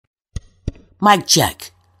Mic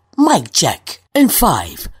check. Mic check. In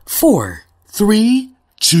 5, 4, 3,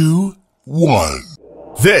 2, 1.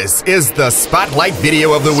 This is the Spotlight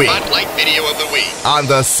Video of the Week. Spotlight Video of the Week On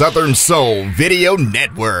the Southern Soul Video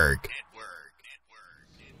Network.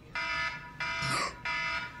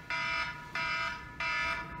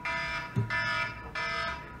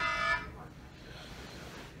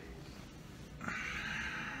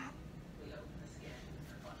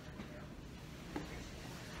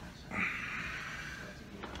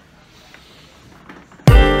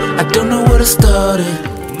 I don't know where to start it.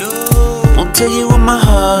 Won't tell you where my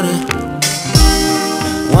heart is.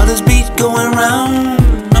 While this beat going round,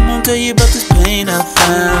 I'm gonna tell you about this pain I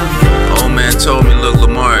found. Old man told me, look,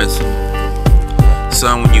 Lamars,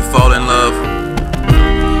 son, when you fall in love,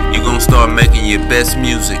 you gonna start making your best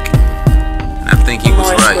music. And I think he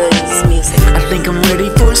was right. I think I'm ready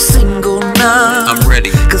for a single now. I'm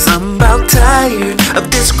ready. Cause I'm about tired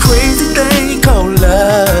of this crazy thing called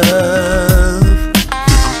love.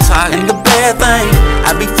 And the bad thing,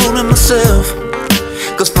 I be fooling myself.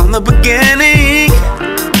 Cause from the beginning,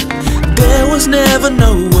 there was never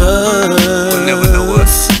no us. We'll never know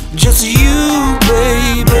us. Just you,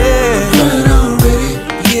 baby. Right already.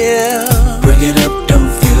 Yeah. Bring it up, don't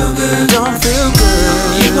feel good. Don't feel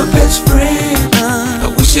good. You're my best friend. I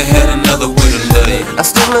wish I had another way to love you. I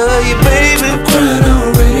still love you, baby. I'm crying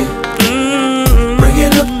already. Bring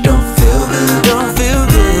it up, don't feel good. Don't feel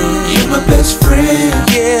good. You're my best friend.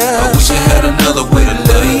 Yeah. I wish I had another way to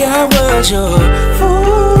love you. I was your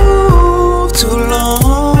fool too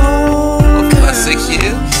long. For about 6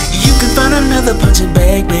 years. You can find another punching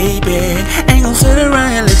bag, baby. Ain't gon' sit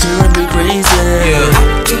around and let you run me crazy. Yeah. I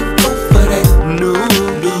can't go for that. No,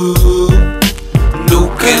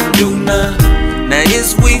 can't do nothing. Now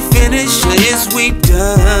is we finished or is we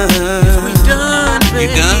done? We done,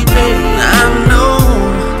 baby. You done? I'm no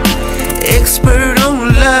expert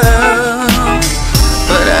on love,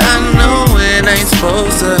 but I know it ain't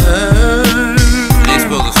supposed to hurt. Ain't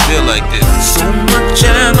supposed to feel like this. So much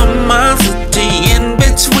animosity in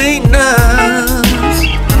between us,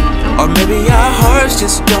 or maybe our hearts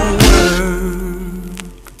just don't work.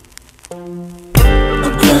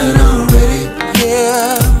 I'm crying already.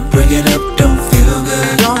 Yeah. Bring it up, don't feel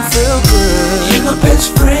good. Don't feel good. You're my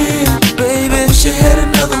best friend, baby. I wish I had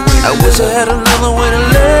another way to love. I wish I had another way to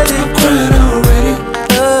love you. I'm crying already.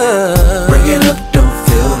 Bring it up, don't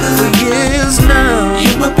feel good. For years now,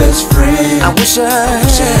 you're my best friend. I wish I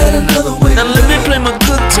had another way. Now let me play my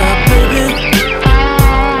guitar, baby.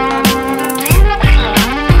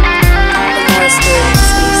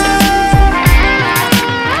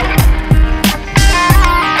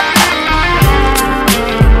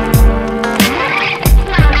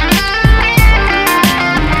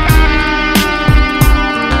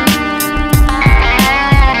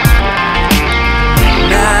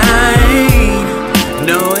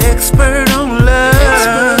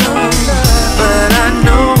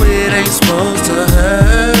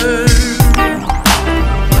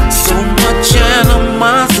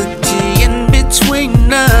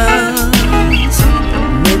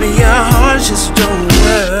 Just don't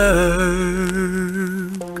work,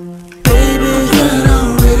 baby. Right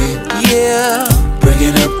already. Yeah. Bring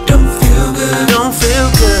it up, don't feel good. Don't feel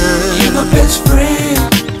good. You're my best friend.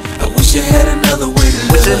 I wish I had another way to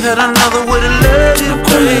love. Wish I had another way to love you,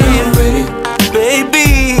 baby.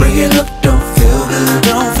 Baby. Bring it up, don't feel good.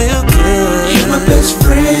 Don't feel good. You're my best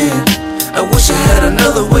friend. I wish I had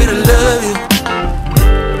another way to love you.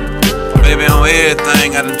 Baby, on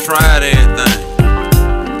everything, I done tried everything.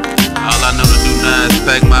 All I know to do now is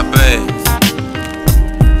pack my bags.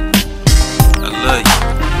 I love you.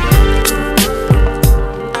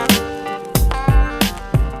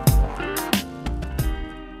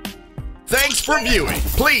 Thanks for viewing.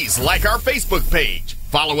 Please like our Facebook page,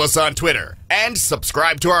 follow us on Twitter, and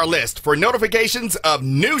subscribe to our list for notifications of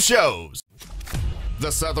new shows.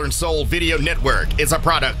 The Southern Soul Video Network is a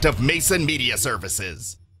product of Mason Media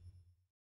Services.